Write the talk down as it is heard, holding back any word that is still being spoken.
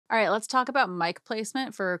All right, let's talk about mic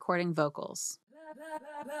placement for recording vocals.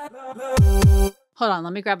 Hold on,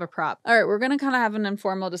 let me grab a prop. All right, we're going to kind of have an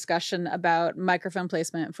informal discussion about microphone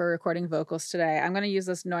placement for recording vocals today. I'm going to use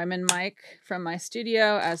this Neumann mic from my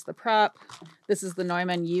studio as the prop. This is the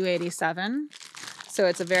Neumann U87. So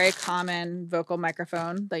it's a very common vocal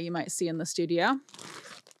microphone that you might see in the studio.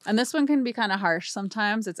 And this one can be kind of harsh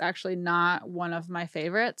sometimes. It's actually not one of my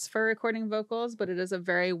favorites for recording vocals, but it is a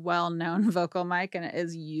very well-known vocal mic and it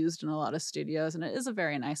is used in a lot of studios, and it is a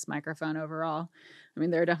very nice microphone overall. I mean,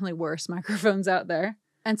 there are definitely worse microphones out there.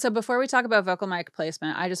 And so before we talk about vocal mic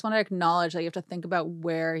placement, I just want to acknowledge that you have to think about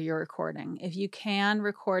where you're recording. If you can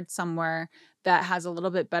record somewhere that has a little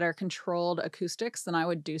bit better controlled acoustics, then I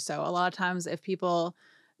would do so. A lot of times if people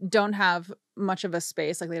don't have much of a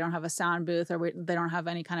space, like they don't have a sound booth or they don't have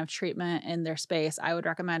any kind of treatment in their space, I would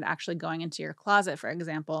recommend actually going into your closet, for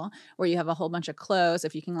example, where you have a whole bunch of clothes.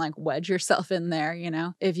 If you can like wedge yourself in there, you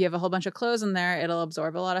know, if you have a whole bunch of clothes in there, it'll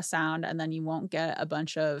absorb a lot of sound and then you won't get a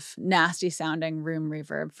bunch of nasty sounding room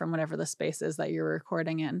reverb from whatever the space is that you're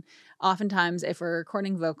recording in. Oftentimes, if we're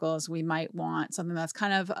recording vocals, we might want something that's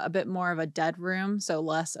kind of a bit more of a dead room, so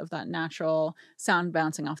less of that natural sound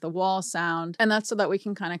bouncing off the wall sound, and that's so that we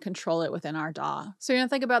can kind of control it within our DAW. So you're going to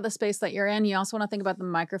think about the space that you're in. You also want to think about the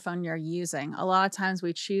microphone you're using. A lot of times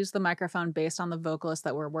we choose the microphone based on the vocalist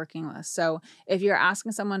that we're working with. So if you're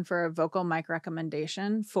asking someone for a vocal mic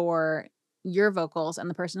recommendation for your vocals and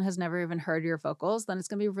the person has never even heard your vocals, then it's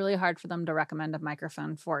going to be really hard for them to recommend a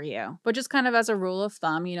microphone for you. But just kind of as a rule of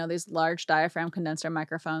thumb, you know, these large diaphragm condenser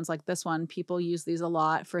microphones like this one, people use these a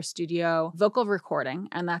lot for studio vocal recording,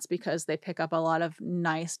 and that's because they pick up a lot of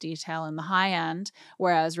nice detail in the high end,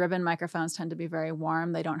 whereas ribbon microphones tend to be very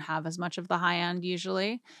warm. They don't have as much of the high end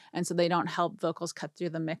usually, and so they don't help vocals cut through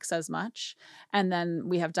the mix as much. And then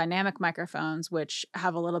we have dynamic microphones, which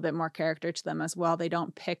have a little bit more character to them as well. They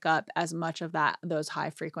don't pick up as much of those high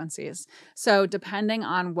frequencies. So depending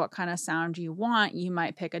on what kind of sound you want, you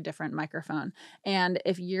might pick a different microphone. And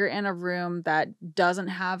if you're in a room that doesn't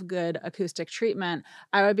have good acoustic treatment,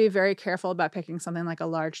 I would be very careful about picking something like a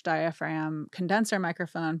large diaphragm condenser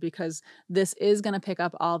microphone, because this is going to pick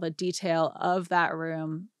up all the detail of that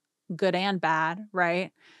room, good and bad,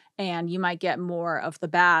 right? And you might get more of the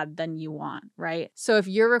bad than you want, right? So if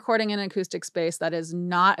you're recording in an acoustic space that is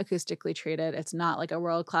not acoustically treated, it's not like a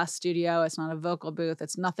world-class studio, it's not a vocal booth,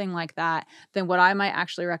 it's nothing like that, then what I might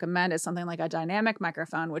actually recommend is something like a dynamic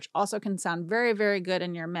microphone, which also can sound very, very good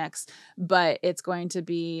in your mix, but it's going to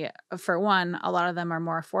be, for one, a lot of them are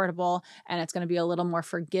more affordable, and it's going to be a little more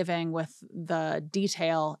forgiving with the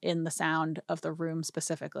detail in the sound of the room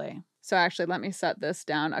specifically. So actually, let me set this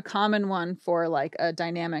down. A common one for like a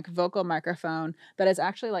dynamic vocal microphone that is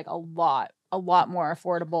actually like a lot more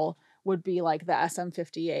affordable would be like the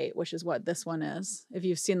SM58, which is what this one is. If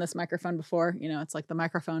you've seen this microphone before, you know, it's like the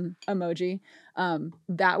microphone emoji.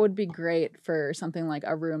 That would be great for something like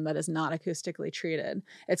a room that is not acoustically treated.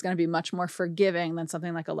 It's going to be much more forgiving than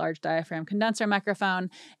something like a large diaphragm condenser microphone.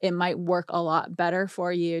 It might work a lot better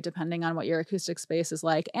for you depending on what your acoustic space is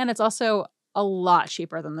like. And it's also a lot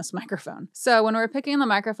cheaper than this microphone. So when we're picking the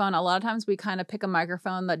microphone, a lot of times we kind of pick a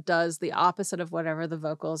microphone that does the opposite of whatever the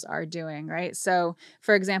vocals are doing, right? So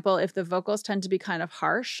for example, if the vocals tend to be kind of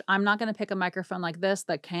harsh, I'm not going to pick a microphone like this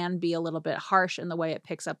that can be a little bit harsh in the way it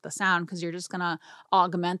picks up the sound, because you're just going to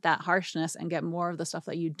augment that harshness and get more of the stuff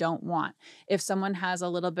that you don't want. If someone has a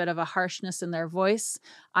little bit of a harshness in their voice,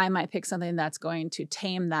 I might pick something that's going to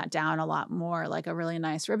tame that down a lot more, like a really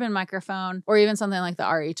nice ribbon microphone, or even something like the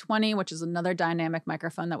RE20, which is another dynamic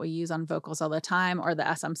microphone that we use on vocals all the time, or the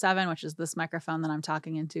SM7, which is this microphone that I'm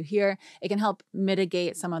talking into here. It can help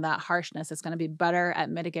mitigate some of that harshness. It's going to be better at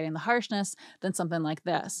mitigating the harshness than something like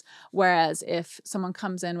this. Whereas if someone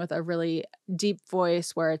comes in with a really deep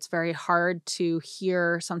voice where it's very hard to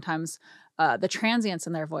hear sometimes the transients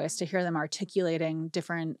in their voice, to hear them articulating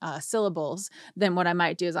different syllables, then what I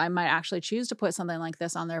might do is I might actually choose to put something like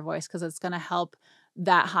this on their voice, because it's going to help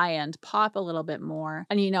that high end pop a little bit more.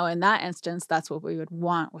 And you know, in that instance, that's what we would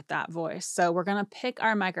want with that voice. So we're going to pick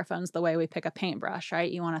our microphones the way we pick a paintbrush, right?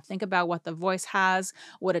 You want to think about what the voice has,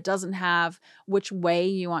 what it doesn't have, which way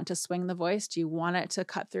you want to swing the voice. Do you want it to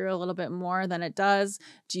cut through a little bit more than it does?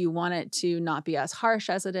 Do you want it to not be as harsh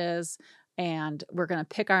as it is? And we're going to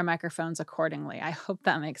pick our microphones accordingly. I hope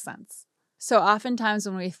that makes sense. So oftentimes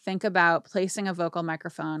when we think about placing a vocal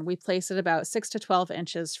microphone, we place it about 6 to 12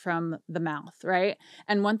 inches from the mouth, right?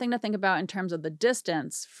 And one thing to think about in terms of the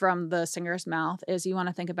distance from the singer's mouth is you want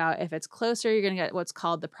to think about if it's closer, you're going to get what's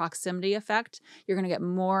called the proximity effect. You're going to get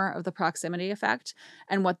more of the proximity effect.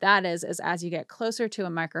 And what that is as you get closer to a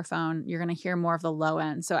microphone, you're going to hear more of the low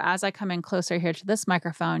end. So as I come in closer here to this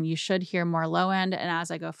microphone, you should hear more low end. And as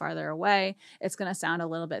I go farther away, it's going to sound a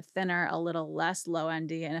little bit thinner, a little less low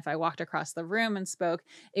endy. And if I walked across the room and spoke,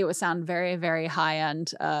 it would sound very, very high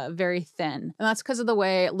end, very thin. And that's because of the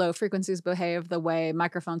way low frequencies behave, the way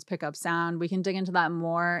microphones pick up sound. We can dig into that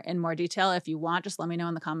more in more detail. If you want, just let me know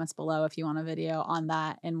in the comments below if you want a video on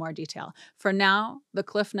that in more detail. For now, the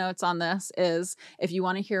cliff notes on this is if you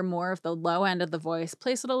want to hear more of the low end of the voice,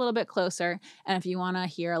 place it a little bit closer. And if you want to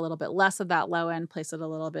hear a little bit less of that low end, place it a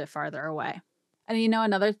little bit farther away. And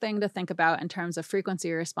another thing to think about in terms of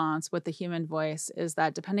frequency response with the human voice is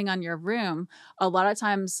that depending on your room, a lot of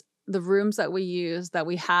times the rooms that we use, that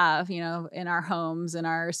we have, in our homes, in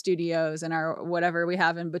our studios, in our whatever we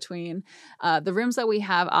have in between, the rooms that we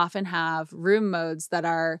have often have room modes that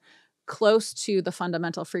are close to the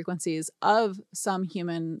fundamental frequencies of some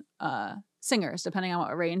human singers, depending on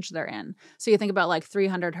what range they're in. So you think about like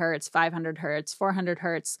 300 hertz, 500 hertz, 400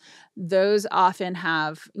 hertz. Those often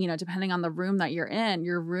have, depending on the room that you're in,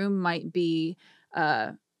 your room might be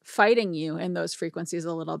fighting you in those frequencies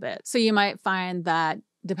a little bit. So you might find that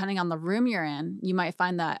depending on the room you're in, you might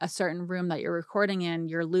find that a certain room that you're recording in,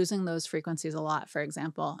 you're losing those frequencies a lot, for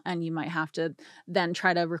example, and you might have to then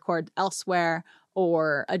try to record elsewhere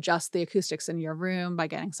or adjust the acoustics in your room by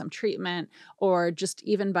getting some treatment or just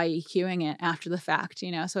even by EQing it after the fact,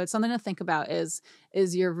 So it's something to think about is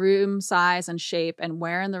your room size and shape and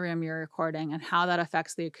where in the room you're recording and how that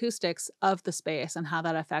affects the acoustics of the space and how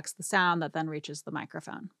that affects the sound that then reaches the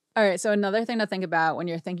microphone. All right, so another thing to think about when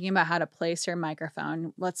you're thinking about how to place your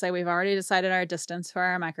microphone, let's say we've already decided our distance for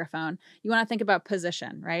our microphone. You want to think about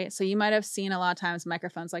position, right? So you might have seen a lot of times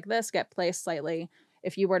microphones like this get placed slightly.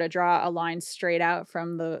 If you were to draw a line straight out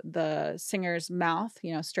from the singer's mouth,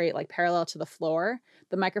 straight like parallel to the floor,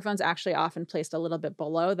 the microphone's actually often placed a little bit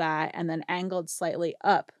below that and then angled slightly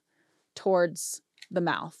up towards the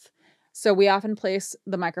mouth. So we often place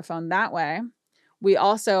the microphone that way. We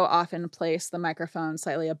also often place the microphone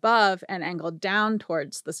slightly above and angled down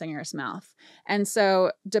towards the singer's mouth. And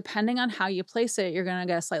so depending on how you place it, you're going to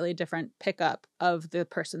get a slightly different pickup of the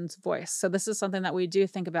person's voice. So this is something that we do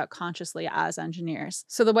think about consciously as engineers.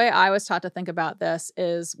 So the way I was taught to think about this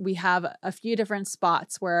is we have a few different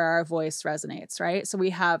spots where our voice resonates, right? So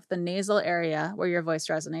we have the nasal area where your voice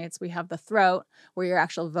resonates. We have the throat where your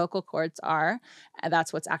actual vocal cords are. And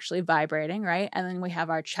that's what's actually vibrating, right? And then we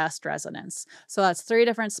have our chest resonance. So that's 3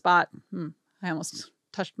 different spots. I almost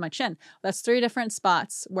touched my chin. That's 3 different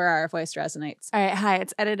spots where our voice resonates. All right. Hi,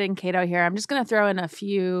 it's Editing Cato here. I'm just going to throw in a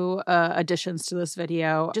few additions to this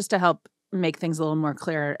video just to help make things a little more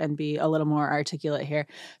clear and be a little more articulate here.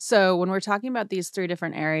 So when we're talking about these 3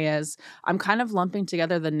 different areas, I'm kind of lumping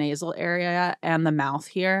together the nasal area and the mouth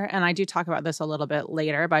here. And I do talk about this a little bit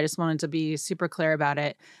later, but I just wanted to be super clear about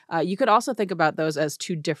it. You could also think about those as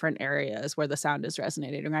 2 different areas where the sound is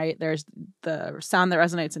resonating, right? There's the sound that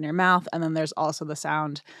resonates in your mouth, and then there's also the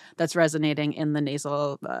sound that's resonating in the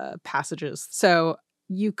nasal passages. So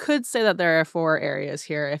you could say that there are 4 areas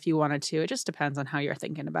here if you wanted to. It just depends on how you're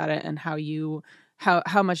thinking about it and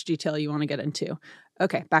how much detail you want to get into.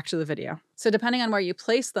 Okay, back to the video. So depending on where you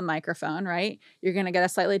place the microphone, right, you're going to get a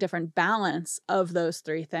slightly different balance of those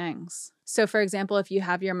 3 things. So for example, if you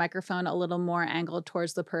have your microphone a little more angled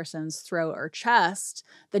towards the person's throat or chest,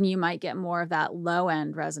 then you might get more of that low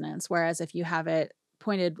end resonance. Whereas if you have it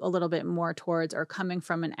pointed a little bit more towards or coming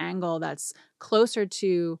from an angle that's closer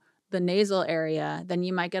to the nasal area, then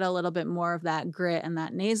you might get a little bit more of that grit and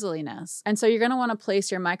that nasaliness. And so you're going to want to place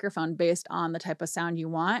your microphone based on the type of sound you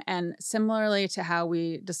want. And similarly to how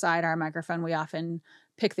we decide our microphone, we often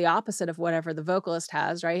pick the opposite of whatever the vocalist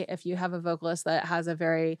has, right? If you have a vocalist that has a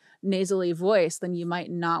very nasally voice, then you might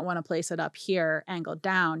not want to place it up here, angled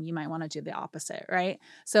down. You might want to do the opposite, right?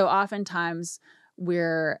 So oftentimes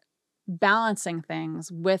we're balancing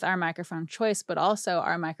things with our microphone choice, but also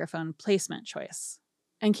our microphone placement choice.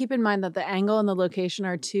 And keep in mind that the angle and the location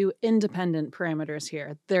are 2 independent parameters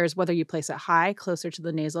here. There's whether you place it high, closer to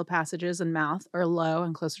the nasal passages and mouth, or low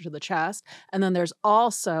and closer to the chest. And then there's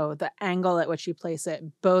also the angle at which you place it.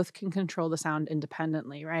 Both can control the sound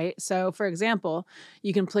independently, right? So for example,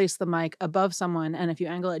 you can place the mic above someone, and if you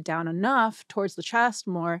angle it down enough towards the chest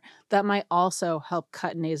more, that might also help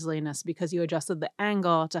cut nasaliness because you adjusted the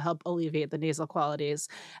angle to help alleviate the nasal qualities.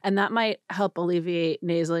 And that might help alleviate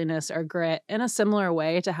nasaliness or grit in a similar way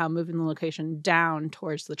way to how moving the location down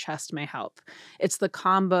towards the chest may help. It's the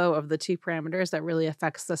combo of the two parameters that really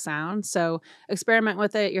affects the sound. So experiment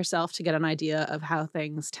with it yourself to get an idea of how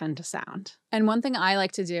things tend to sound. And one thing I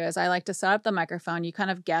like to do is I like to set up the microphone. You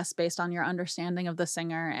kind of guess based on your understanding of the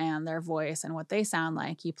singer and their voice and what they sound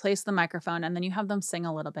like. You place the microphone and then you have them sing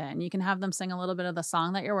a little bit. And you can have them sing a little bit of the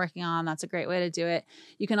song that you're working on. That's a great way to do it.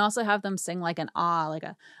 You can also have them sing like an ah, like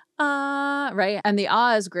a right? And the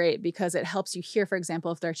ah is great because it helps you hear, for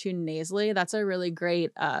example, if they're too nasally, that's a really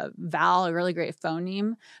great vowel, a really great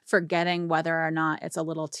phoneme for getting whether or not it's a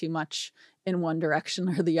little too much in one direction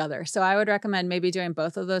or the other. So I would recommend maybe doing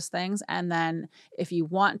both of those things. And then if you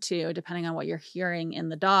want to, depending on what you're hearing in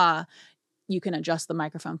the DAW, you can adjust the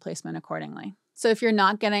microphone placement accordingly. So if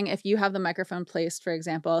you have the microphone placed, for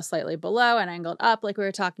example, slightly below and angled up like we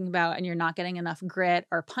were talking about, and you're not getting enough grit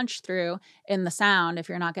or punch through in the sound, if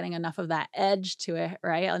you're not getting enough of that edge to it,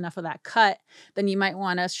 right, enough of that cut, then you might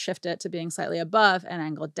want to shift it to being slightly above and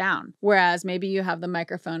angled down. Whereas maybe you have the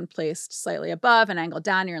microphone placed slightly above and angled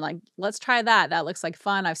down, and you're like, let's try that. That looks like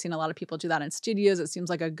fun. I've seen a lot of people do that in studios. It seems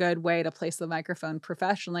like a good way to place the microphone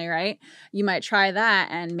professionally, right? You might try that,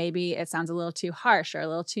 and maybe it sounds a little too harsh or a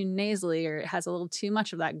little too nasally, or it has a little too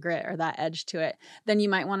much of that grit or that edge to it. Then you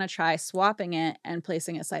might want to try swapping it and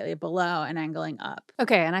placing it slightly below and angling up.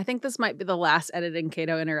 Okay, and I think this might be the last editing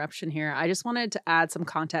Cato interruption here. I just wanted to add some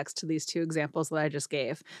context to these two examples that I just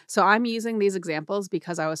gave. So I'm using these examples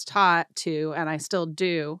because I was taught to, and I still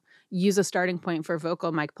do, use a starting point for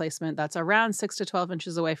vocal mic placement that's around 6 to 12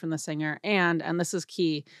 inches away from the singer, and this is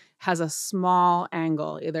key, has a small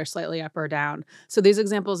angle, either slightly up or down. So these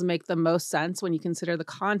examples make the most sense when you consider the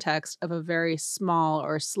context of a very small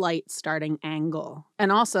or slight starting angle, and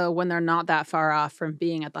also when they're not that far off from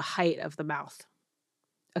being at the height of the mouth.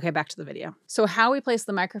 Okay, back to the video. So how we place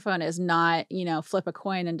the microphone is not, flip a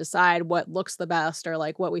coin and decide what looks the best or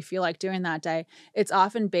like what we feel like doing that day. It's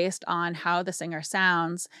often based on how the singer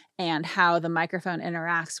sounds and how the microphone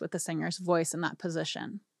interacts with the singer's voice in that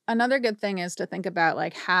position. Another good thing is to think about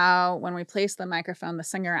like how when we place the microphone, the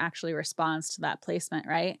singer actually responds to that placement,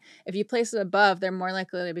 right? If you place it above, they're more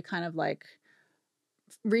likely to be kind of like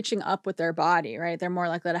reaching up with their body, right? They're more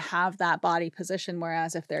likely to have that body position,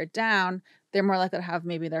 whereas if they're down, they're more likely to have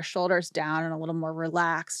maybe their shoulders down and a little more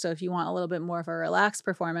relaxed. So if you want a little bit more of a relaxed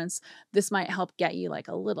performance, this might help get you like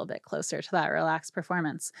a little bit closer to that relaxed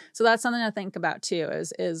performance. So that's something to think about too,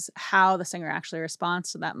 is how the singer actually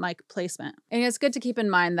responds to that mic placement. And it's good to keep in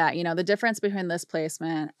mind that, the difference between this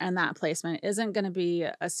placement and that placement isn't going to be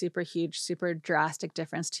a super huge, super drastic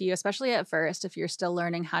difference to you, especially at first if you're still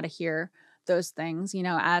learning how to hear those things.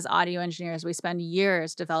 As audio engineers, we spend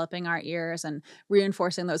years developing our ears and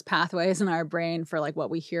reinforcing those pathways in our brain for like what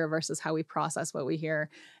we hear versus how we process what we hear.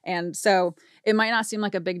 And so it might not seem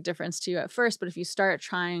like a big difference to you at first, but if you start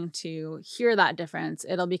trying to hear that difference,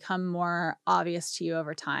 it'll become more obvious to you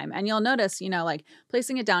over time. And you'll notice, like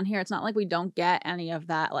placing it down here, it's not like we don't get any of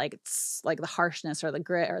that, like it's like the harshness or the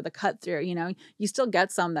grit or the cut through, you still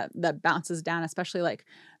get some that bounces down, especially like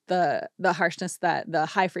the harshness, that the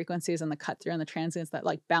high frequencies and the cut through and the transients that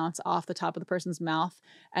like bounce off the top of the person's mouth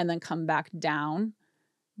and then come back down.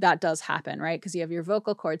 That does happen, right? Because you have your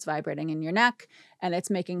vocal cords vibrating in your neck and it's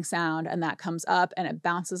making sound, and that comes up and it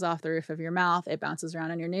bounces off the roof of your mouth. It bounces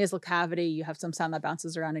around in your nasal cavity. You have some sound that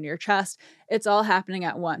bounces around in your chest. It's all happening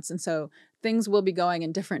at once. And so things will be going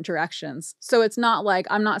in different directions. So it's not like,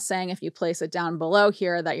 I'm not saying if you place it down below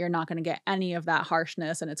here that you're not going to get any of that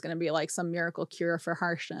harshness and it's going to be like some miracle cure for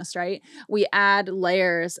harshness, right? We add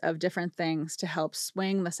layers of different things to help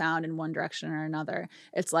swing the sound in one direction or another.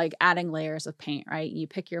 It's like adding layers of paint, right? You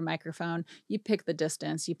pick your microphone, you pick the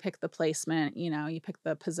distance, you pick the placement, you pick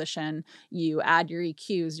the position, you add your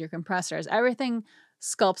EQs, your compressors, everything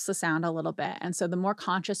sculpts the sound a little bit. And so the more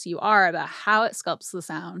conscious you are about how it sculpts the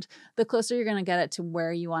sound, the closer you're going to get it to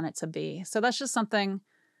where you want it to be. So that's just something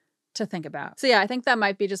to think about. So yeah, I think that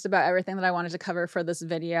might be just about everything that I wanted to cover for this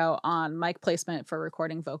video on mic placement for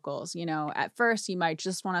recording vocals. At first you might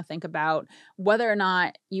just want to think about whether or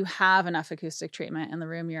not you have enough acoustic treatment in the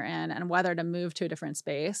room you're in and whether to move to a different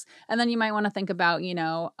space. And then you might want to think about,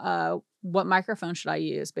 what microphone should I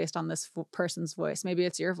use based on this person's voice? Maybe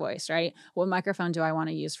it's your voice, right? What microphone do I want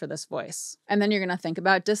to use for this voice? And then you're going to think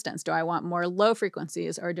about distance. Do I want more low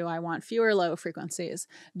frequencies or do I want fewer low frequencies?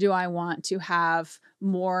 Do I want to have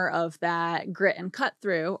more of that grit and cut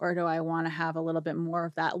through, or do I want to have a little bit more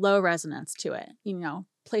of that low resonance to it?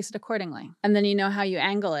 Place it accordingly. And then how you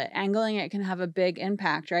angle it. Angling it can have a big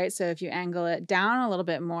impact, right? So if you angle it down a little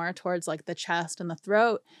bit more towards like the chest and the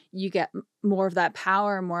throat, you get more of that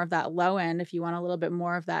power, more of that low end. If you want a little bit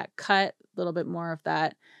more of that cut, a little bit more of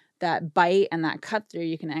that that bite and that cut through,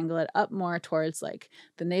 you can angle it up more towards like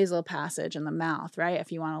the nasal passage and the mouth, right?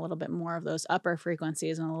 If you want a little bit more of those upper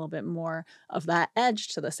frequencies and a little bit more of that edge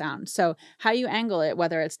to the sound. So how you angle it,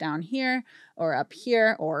 whether it's down here or up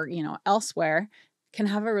here or, you know, elsewhere, can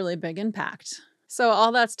have a really big impact. So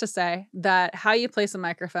all that's to say that how you place a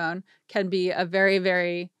microphone can be a very,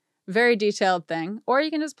 very, very detailed thing, or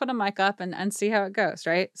you can just put a mic up and see how it goes,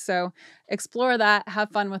 right? So explore that,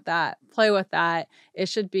 have fun with that, play with that. It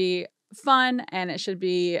should be fun and it should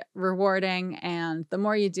be rewarding. And the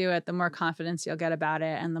more you do it, the more confidence you'll get about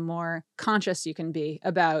it and the more conscious you can be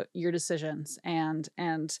about your decisions and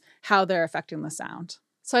how they're affecting the sound.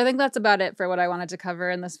 So I think that's about it for what I wanted to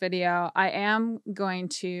cover in this video. I am going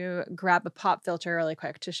to grab a pop filter really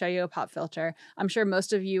quick to show you a pop filter. I'm sure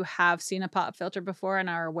most of you have seen a pop filter before and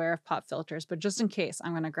are aware of pop filters, but just in case,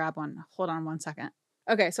 I'm going to grab one. Hold on one second.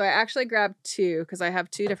 Okay, so I actually grabbed two because I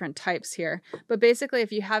have two different types here. But basically,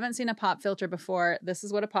 if you haven't seen a pop filter before, this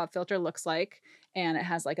is what a pop filter looks like. And it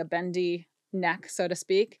has like a bendy neck, so to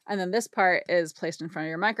speak. And then this part is placed in front of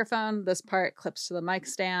your microphone. This part clips to the mic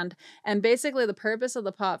stand. And basically the purpose of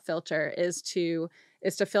the pop filter is to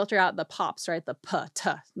filter out the pops, right? The p, t,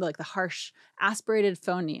 like the harsh aspirated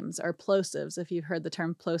phonemes or plosives, if you've heard the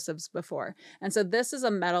term plosives before. And so this is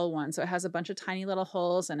a metal one. So it has a bunch of tiny little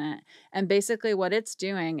holes in it. And basically what it's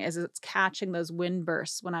doing is it's catching those wind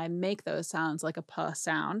bursts when I make those sounds like a p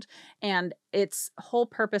sound. And its whole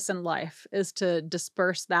purpose in life is to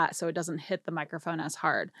disperse that so it doesn't hit the microphone as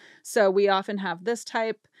hard. So we often have this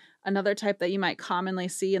type. Another type that you might commonly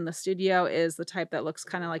see in the studio is the type that looks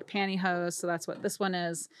kind of like pantyhose. So that's what this one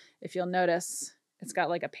is. If you'll notice, it's got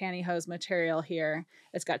like a pantyhose material here.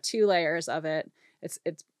 It's got two layers of it.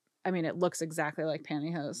 I mean, it looks exactly like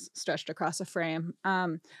pantyhose stretched across a frame.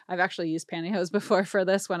 I've actually used pantyhose before for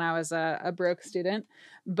this when I was a broke student,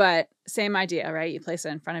 but same idea, right? You place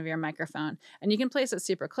it in front of your microphone and you can place it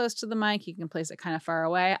super close to the mic. You can place it kind of far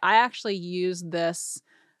away. I actually use this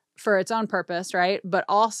for its own purpose, right? But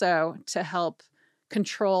also to help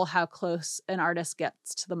control how close an artist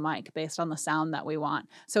gets to the mic based on the sound that we want.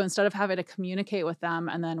 So instead of having to communicate with them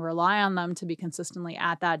and then rely on them to be consistently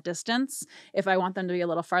at that distance, if I want them to be a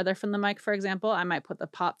little farther from the mic, for example, I might put the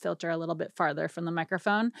pop filter a little bit farther from the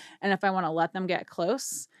microphone. And if I want to let them get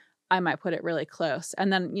close, I might put it really close.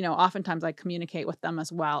 And then, you know, oftentimes I communicate with them as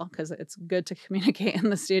well because it's good to communicate in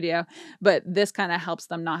the studio. But this kind of helps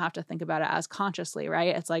them not have to think about it as consciously,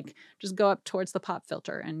 right? It's like just go up towards the pop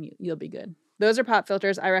filter and you'll be good. Those are pop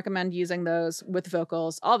filters. I recommend using those with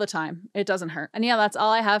vocals all the time. It doesn't hurt. And yeah, that's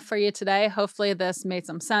all I have for you today. Hopefully this made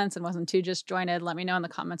some sense and wasn't too disjointed. Let me know in the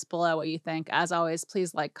comments below what you think. As always,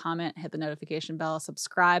 please like, comment, hit the notification bell,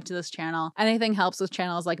 subscribe to this channel. Anything helps with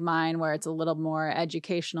channels like mine where it's a little more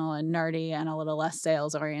educational and nerdy and a little less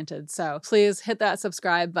sales oriented. So please hit that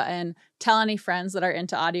subscribe button. Tell any friends that are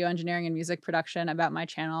into audio engineering and music production about my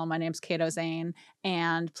channel. My name's Cato Zane.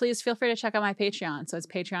 And please feel free to check out my Patreon. So it's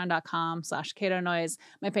patreon.com/Cato Noise.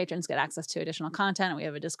 My patrons get access to additional content. We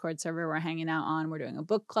have a Discord server we're hanging out on. We're doing a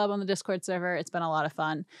book club on the Discord server. It's been a lot of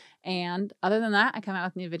fun. And other than that, I come out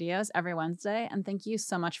with new videos every Wednesday. And thank you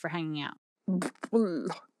so much for hanging out.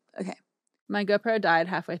 Okay. My GoPro died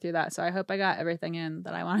halfway through that, so I hope I got everything in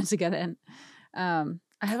that I wanted to get in.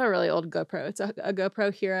 I have a really old GoPro. It's a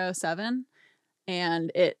GoPro Hero 7.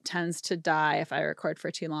 And it tends to die if I record for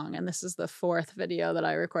too long. And this is the 4th video that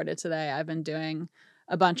I recorded today. I've been doing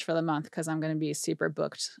a bunch for the month because I'm going to be super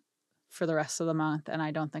booked for the rest of the month. And I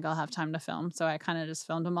don't think I'll have time to film. So I kind of just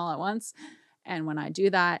filmed them all at once. And when I do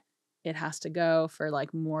that, it has to go for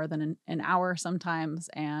like more than an hour sometimes.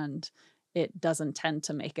 And it doesn't tend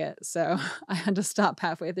to make it. So I had to stop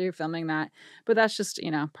halfway through filming that. But that's just, you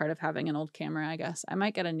know, part of having an old camera, I guess. I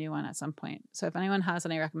might get a new one at some point. So if anyone has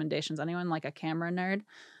any recommendations, anyone like a camera nerd,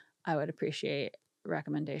 I would appreciate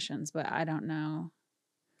recommendations. But I don't know.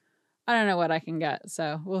 I don't know what I can get.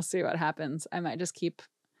 So we'll see what happens. I might just keep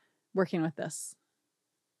working with this.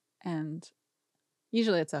 And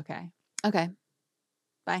usually it's okay. Okay.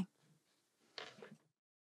 Bye.